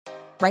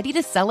Ready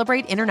to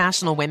celebrate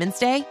International Women's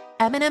Day?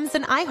 M&M's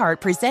and iHeart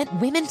present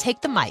Women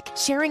Take the Mic,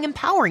 sharing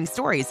empowering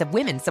stories of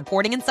women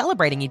supporting and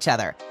celebrating each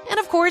other. And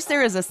of course,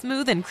 there is a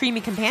smooth and creamy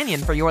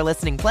companion for your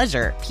listening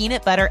pleasure,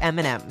 peanut butter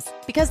M&M's.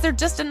 Because they're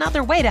just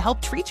another way to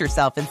help treat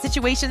yourself in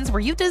situations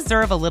where you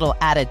deserve a little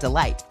added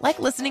delight, like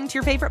listening to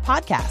your favorite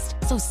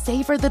podcast. So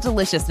savor the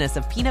deliciousness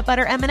of peanut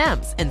butter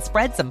M&M's and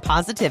spread some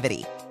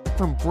positivity.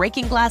 From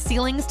breaking glass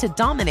ceilings to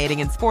dominating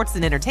in sports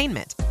and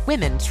entertainment,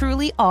 women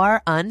truly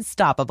are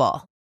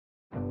unstoppable.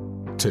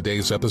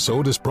 Today's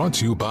episode is brought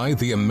to you by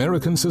the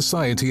American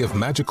Society of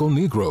Magical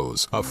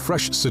Negroes, a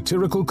fresh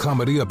satirical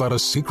comedy about a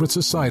secret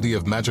society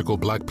of magical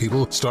black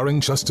people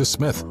starring Justice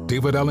Smith,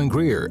 David Allen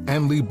Greer,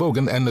 Ann Lee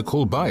Bogan, and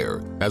Nicole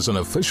Byer. As an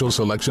official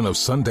selection of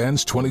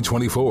Sundance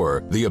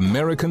 2024, the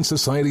American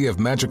Society of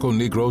Magical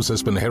Negroes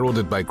has been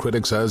heralded by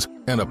critics as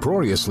an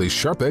uproariously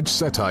sharp-edged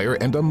satire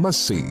and a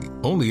must-see.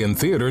 Only in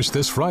theaters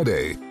this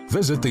Friday.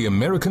 Visit the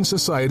American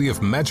Society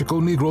of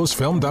Magical Negroes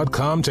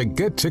Film.com to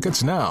get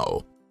tickets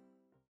now.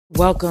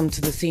 Welcome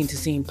to the Scene to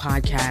Scene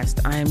podcast.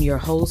 I am your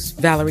host,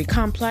 Valerie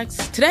Complex.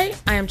 Today,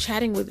 I am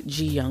chatting with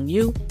Ji Young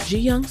Yu. Ji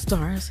Young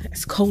stars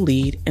as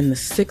co-lead in the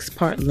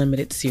 6-part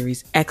limited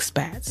series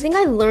Expats. I think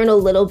I learn a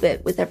little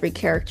bit with every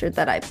character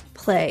that I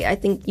play. I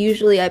think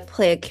usually I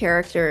play a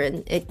character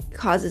and it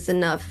causes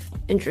enough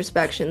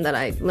introspection that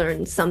I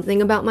learn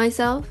something about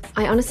myself.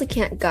 I honestly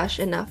can't gush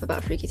enough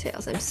about Freaky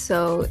Tales. I'm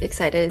so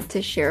excited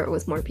to share it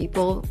with more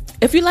people.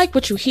 If you like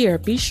what you hear,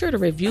 be sure to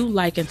review,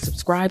 like, and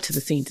subscribe to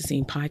the Scene to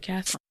Scene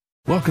podcast.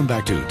 Welcome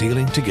back to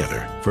Dealing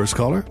Together. First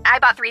caller? I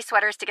bought 3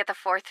 sweaters to get the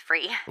 4th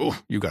free. Oh,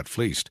 you got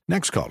fleeced.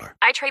 Next caller?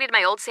 I traded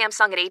my old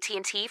Samsung at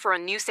AT&T for a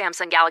new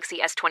Samsung Galaxy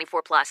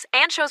S24 Plus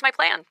and chose my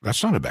plan.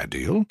 That's not a bad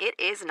deal. It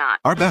is not.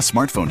 Our best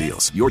smartphone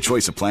deals. Your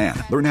choice of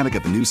plan. Learn how to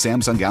get the new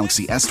Samsung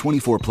Galaxy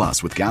S24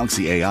 Plus with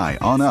Galaxy AI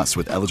on us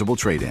with eligible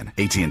trade-in.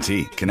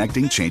 AT&T.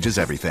 Connecting changes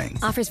everything.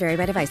 Offers vary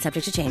by device.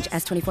 Subject to change.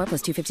 S24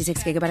 plus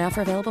 256 gigabyte offer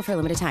available for a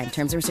limited time.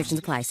 Terms and restrictions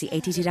apply. See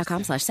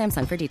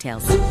att.com/Samsung for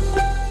details.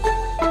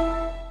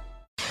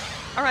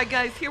 All right,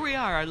 guys, here we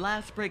are, our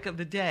last break of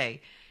the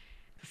day.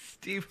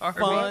 Steve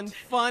Harvey.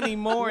 Funny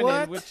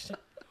morning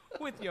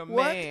with your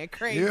man,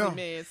 crazy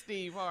man,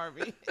 Steve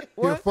Harvey.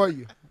 Here for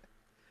you.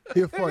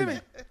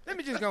 Let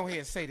me just go ahead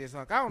and say this,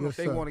 Uncle. I don't know if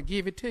they want to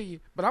give it to you,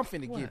 but I'm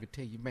finna give it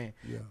to you, man.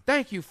 Yeah.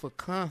 Thank you for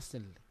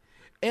constantly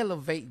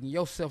elevating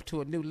yourself to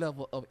a new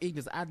level of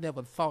ignorance. I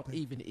never thought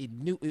even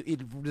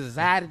it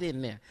resided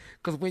in there.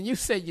 Because when you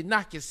say you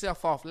knock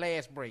yourself off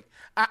last break,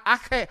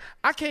 I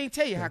can't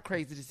tell you how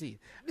crazy this is.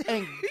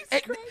 And,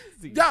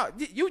 crazy.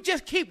 Dog, you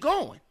just keep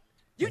going.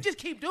 You just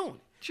keep doing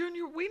it.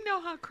 Junior, we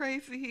know how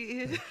crazy he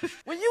is.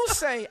 When you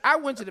say I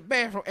went to the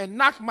bathroom and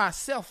knocked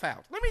myself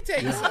out, let me tell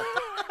you something.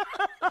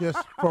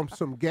 Just from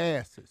some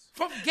gases.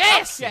 From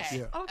gases.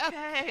 Yeah.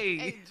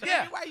 Okay.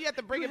 Yeah. Why you have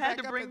to bring You it had back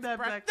to up? bring that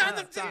back No,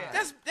 up.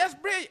 that's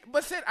brilliant.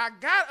 But said I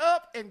got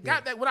up and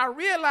got that when I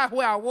realized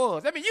where I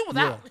was. I mean, you was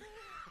out.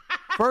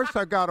 First,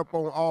 I got up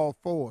on all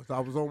fours. I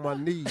was on my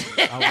knees.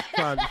 I was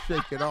trying to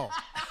shake it off.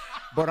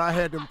 But I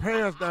had them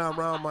pants down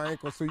around my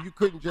ankles, so you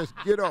couldn't just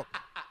get up.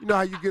 You know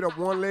how you get up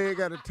one leg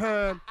at a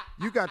time?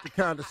 You got to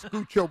kind of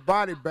scoot your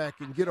body back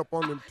and get up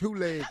on them 2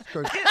 legs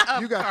because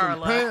you got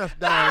them pants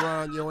down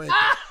around your ankles.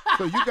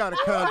 So you got to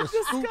kind of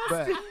scoot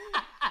back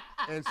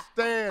and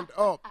stand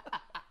up.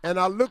 And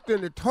I looked in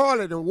the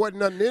toilet and wasn't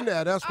nothing in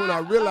there. That's when I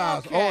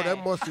realized,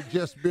 that must have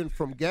just been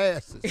from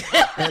gases.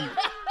 And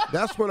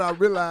that's when I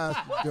realized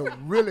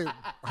really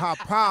how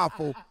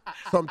powerful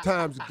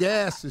sometimes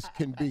gases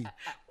can be.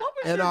 What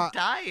was your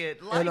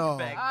diet like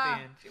back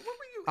then? What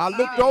were you I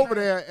looked over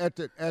there at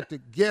the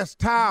guest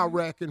towel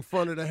rack in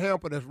front of the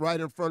hamper that's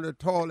right in front of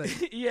the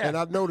toilet. Yeah. And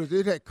I noticed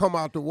it had come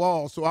out the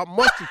wall. So I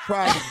must have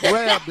tried to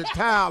grab the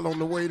towel on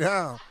the way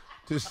down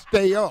to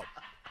stay up.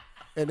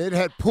 And it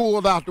had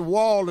pulled out the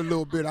wall a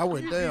little bit. I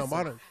went, damn,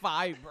 I done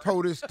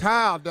tore this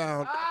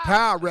towel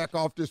rack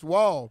off this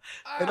wall.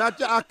 And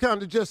I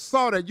kind of just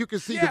saw that. You can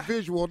see the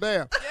visual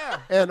there. Yeah.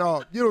 And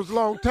it was a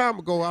long time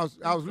ago.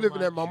 I was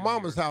living at my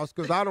mama's house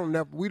because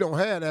we don't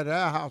have that at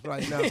our house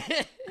right now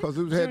because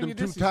it had them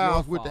 2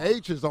 towels with the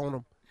H's on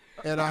them.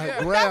 And I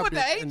had grabbed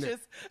it. And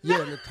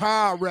the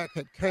towel rack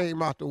had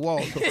came out the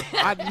wall. So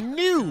I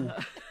knew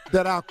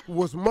that I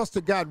must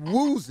have got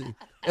woozy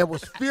and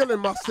was feeling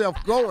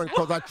myself going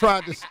because I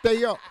tried to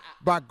stay up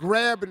by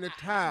grabbing the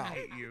towel.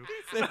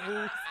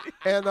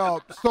 And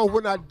so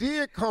when I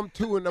did come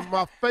to and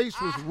my face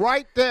was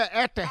right there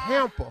at the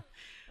hamper,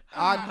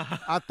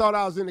 I thought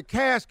I was in the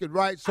casket,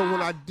 right? So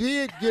when I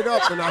did get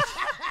up and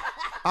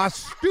I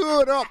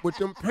stood up with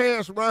them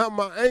pants around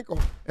my ankle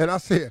and I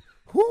said,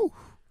 whew,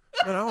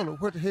 man, I don't know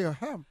what the hell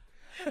happened.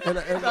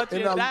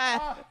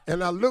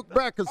 And I looked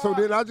back, and so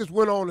then I just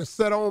went on and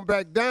sat on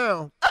back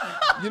down,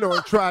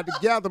 and tried to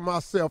gather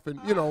myself. And,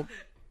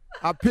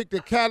 I picked the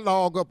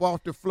catalog up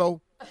off the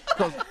floor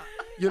because,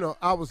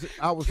 I was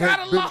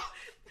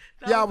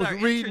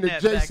reading the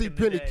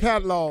JCPenney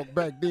catalog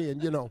back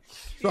then,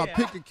 So I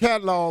picked the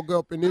catalog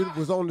up, and it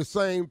was on the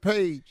same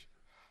page,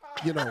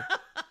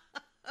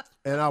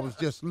 and I was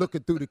just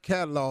looking through the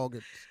catalog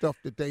and stuff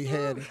that they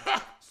had.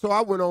 So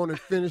I went on and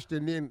finished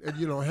and then,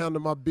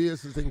 handled my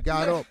business and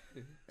got up.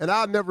 And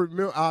I'll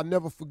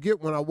never forget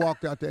when I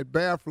walked out that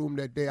bathroom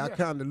that day. I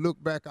kind of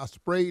looked back. I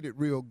sprayed it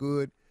real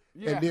good.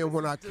 Yeah, and then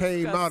when I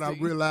came out, I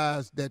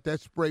realized that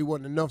spray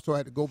wasn't enough, so I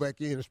had to go back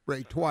in and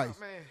spray twice.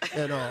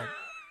 And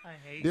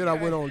then I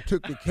went on and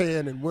took the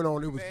can and went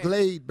on. It was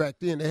Glade back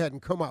then. They hadn't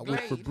come out with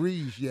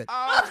Febreze yet.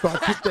 So I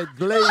took that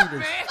Glade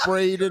and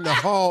sprayed in the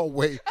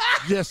hallway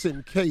just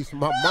in case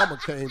my mama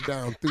came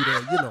down through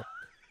there,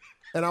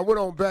 And I went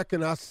on back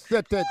and I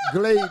set that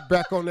Glade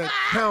back on that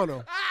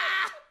counter.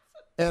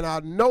 And I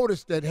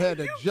noticed that had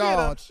a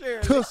jar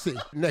Tussie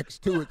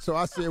next to it. So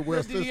I said,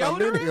 well, since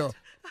I'm in here.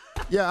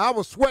 Yeah, I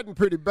was sweating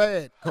pretty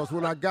bad because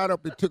when I got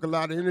up, it took a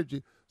lot of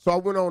energy. So I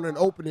went on and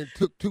opened it,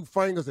 took 2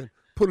 fingers and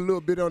put a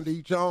little bit under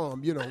each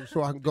arm,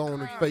 so I can go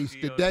on and face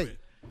the day.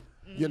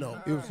 It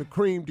was a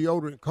cream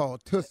deodorant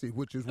called Tussie,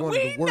 which is one of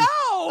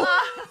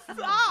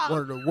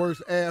the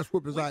worst ass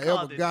whippers I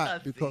ever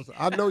got because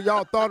I know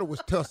y'all thought it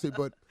was Tussie,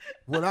 but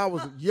when I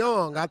was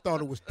young, I thought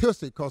it was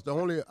Tussie because I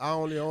only knew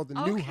how to,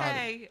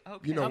 Okay,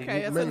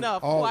 it's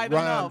enough. Quite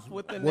enough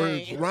with the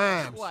words name.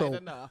 rhyme. So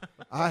enough.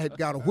 I had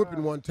got a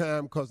whipping one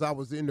time because I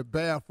was in the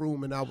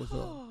bathroom and I was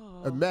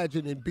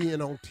imagining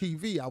being on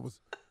TV. I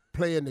was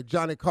playing the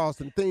Johnny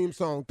Carson theme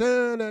song.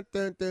 Dun, dun,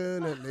 dun,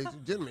 dun, and ladies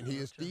and gentlemen,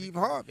 here's Steve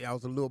Harvey. I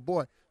was a little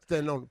boy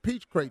standing on the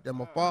peach crate that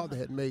my father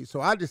had made. So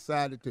I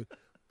decided to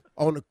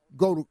and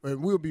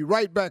we'll be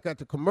right back at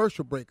the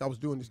commercial break. I was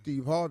doing the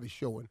Steve Harvey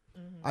show, and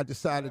I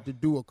decided to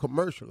do a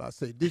commercial. I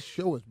said, this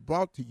show is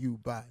brought to you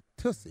by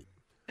Tussie.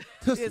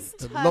 Tussie,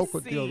 the local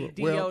deodorant.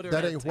 Well,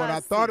 that ain't what I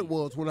thought it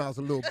was when I was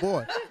a little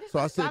boy. So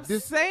I said,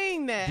 this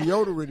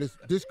deodorant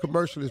this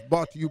commercial is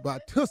brought to you by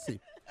Tussie.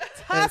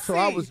 And so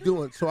I was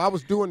doing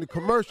the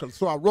commercial.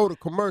 So I wrote a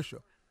commercial.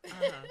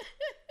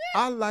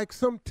 I like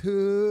some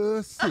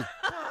Tussie.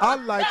 I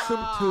like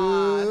some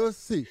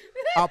Tussie.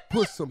 I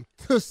put some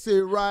Tussie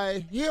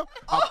right here.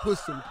 I put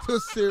some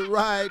Tussie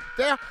right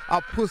there. I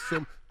put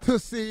some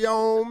Tussie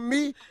on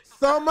me.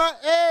 Summer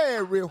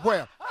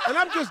everywhere. And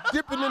I'm just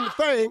dipping in the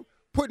thing,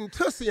 putting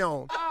Tussie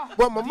on.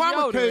 Well, my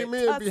mama came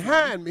in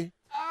behind me,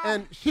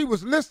 and she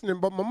was listening,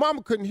 but my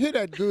mama couldn't hear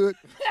that good,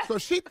 so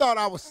she thought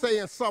I was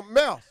saying something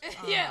else.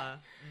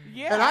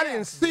 And I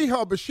didn't see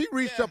her, but she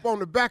reached up on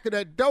the back of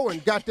that door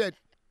and got that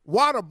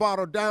water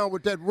bottle down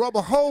with that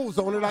rubber hose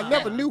on it. I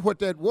never knew what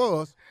that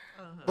was.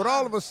 But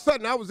all of a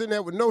sudden, I was in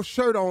there with no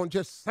shirt on,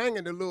 just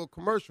singing the little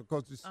commercial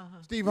because the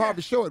Steve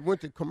Harvey show, it went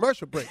to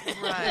commercial break.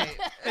 Right.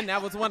 And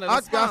that was one of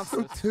the sponsors. I got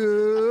some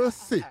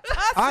Tussie.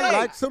 I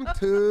like some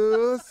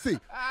Tussie.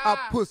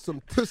 I put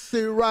some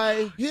Tussie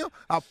right here.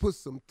 I put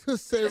some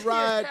Tussie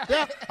right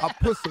there. I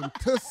put some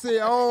Tussie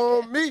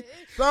on me.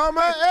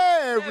 Summer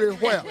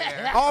everywhere.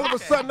 All of a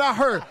sudden, I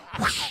heard,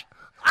 whoosh,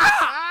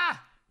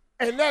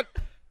 and that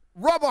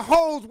rubber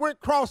hose went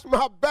across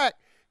my back.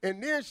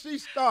 And then she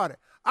started,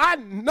 I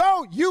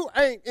know you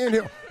ain't in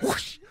here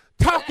whoosh,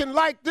 talking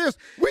like this.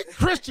 We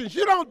Christians,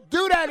 you don't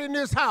do that in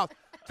this house.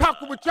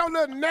 Talking with your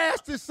little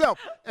nasty self.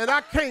 And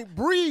I can't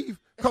breathe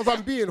because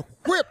I'm being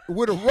whipped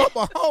with a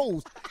rubber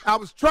hose. I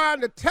was trying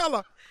to tell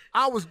her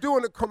I was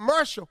doing a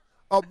commercial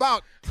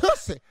about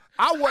Tussie.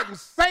 I wasn't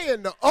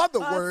saying the other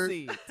word.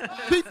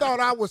 She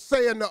thought I was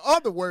saying the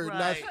other word.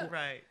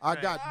 Right. I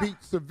got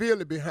beat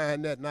severely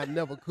behind that, and I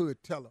never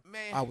could tell her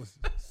I was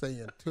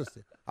saying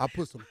Tussie. I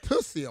put some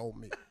Tussie on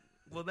me.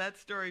 Will that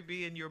story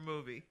be in your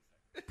movie?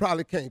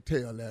 Probably can't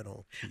tell that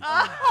on TV.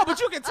 Oh, but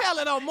you can tell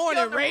it on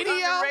morning radio.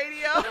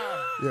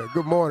 Yeah,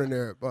 good morning,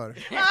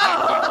 everybody.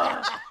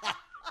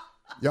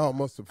 Y'all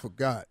must have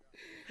forgot.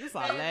 This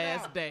our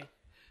last day.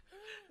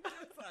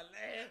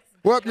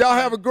 Well, y'all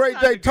have a great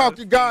day. Talk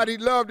to God.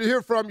 He'd love to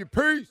hear from you.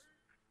 Peace.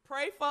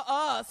 Pray for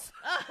us.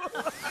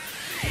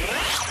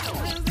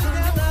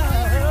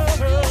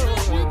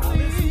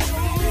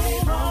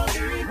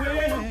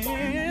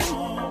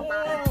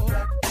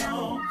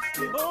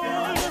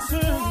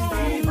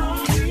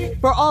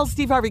 For all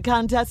Steve Harvey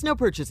contests, no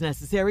purchase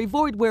necessary,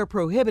 void where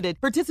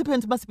prohibited.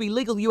 Participants must be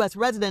legal U.S.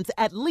 residents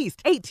at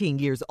least 18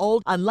 years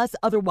old unless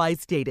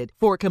otherwise stated.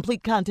 For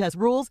complete contest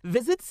rules,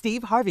 visit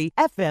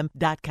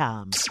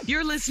SteveHarveyFM.com.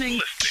 You're listening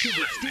to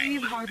the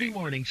Steve Harvey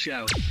Morning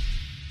Show.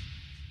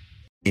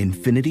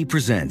 Infiniti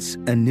presents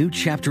a new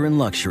chapter in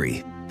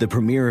luxury, the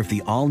premiere of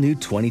the all-new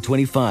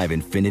 2025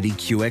 Infiniti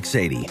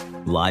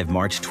QX80, live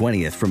March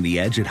 20th from the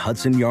Edge at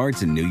Hudson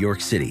Yards in New York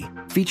City,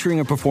 featuring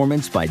a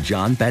performance by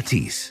John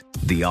Batiste.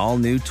 The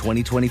all-new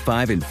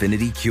 2025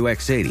 Infiniti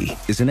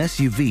QX80 is an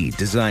SUV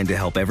designed to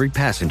help every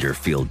passenger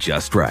feel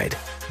just right.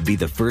 Be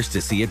the first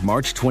to see it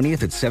March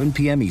 20th at 7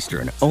 p.m.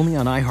 Eastern, only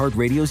on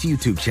iHeartRadio's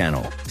YouTube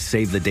channel.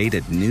 Save the date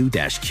at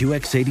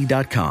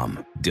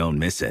new-QX80.com. Don't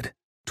miss it.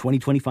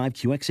 2025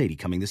 QX80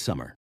 coming this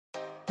summer.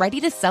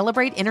 Ready to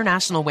celebrate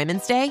International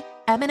Women's Day?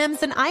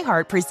 M&M's and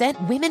iHeart present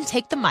Women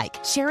Take the Mic,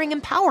 sharing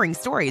empowering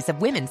stories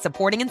of women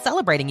supporting and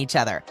celebrating each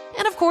other.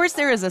 And of course,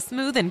 there is a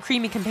smooth and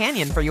creamy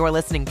companion for your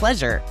listening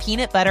pleasure,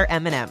 peanut butter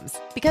M&M's.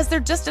 Because they're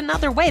just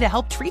another way to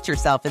help treat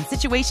yourself in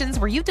situations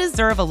where you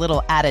deserve a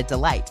little added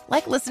delight,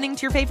 like listening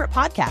to your favorite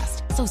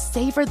podcast. So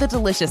savor the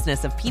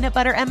deliciousness of peanut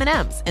butter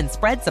M&M's and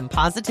spread some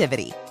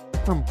positivity.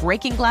 From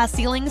breaking glass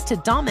ceilings to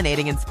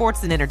dominating in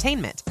sports and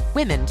entertainment,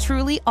 women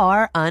truly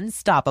are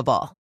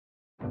unstoppable.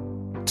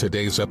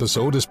 Today's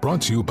episode is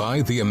brought to you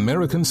by the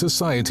American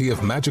Society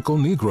of Magical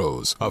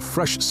Negroes, a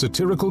fresh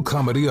satirical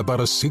comedy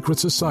about a secret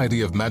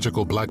society of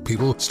magical black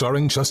people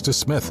starring Justice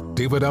Smith,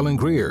 David Allen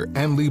Greer,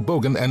 Ann Lee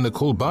Bogan, and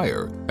Nicole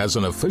Byer. As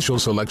an official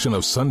selection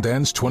of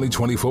Sundance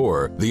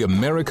 2024, the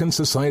American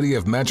Society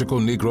of Magical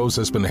Negroes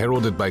has been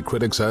heralded by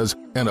critics as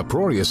an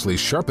uproariously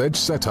sharp-edged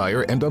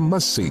satire and a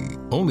must-see.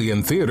 Only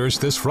in theaters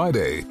this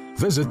Friday.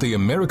 Visit the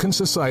American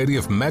Society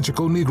of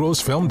Magical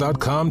Negroes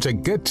Film.com to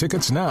get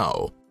tickets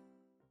now.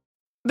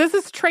 This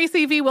is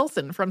Tracy V.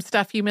 Wilson from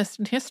Stuff You Missed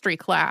in History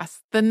class.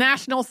 The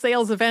national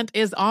sales event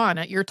is on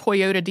at your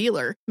Toyota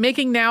dealer,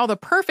 making now the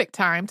perfect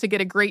time to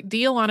get a great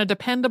deal on a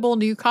dependable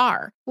new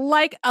car.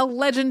 Like a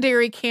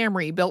legendary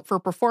Camry built for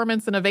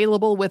performance and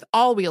available with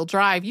all-wheel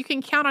drive, you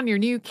can count on your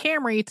new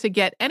Camry to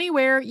get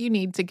anywhere you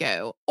need to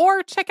go.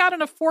 Or check out an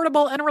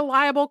affordable and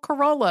reliable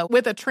Corolla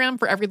with a trim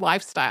for every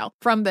lifestyle.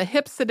 From the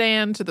hip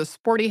sedan to the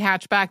sporty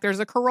hatchback, there's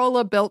a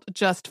Corolla built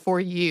just for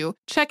you.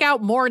 Check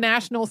out more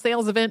national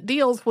sales event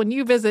deals when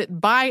you visit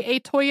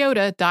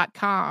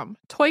buyatoyota.com.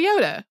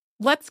 Toyota,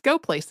 let's go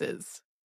places.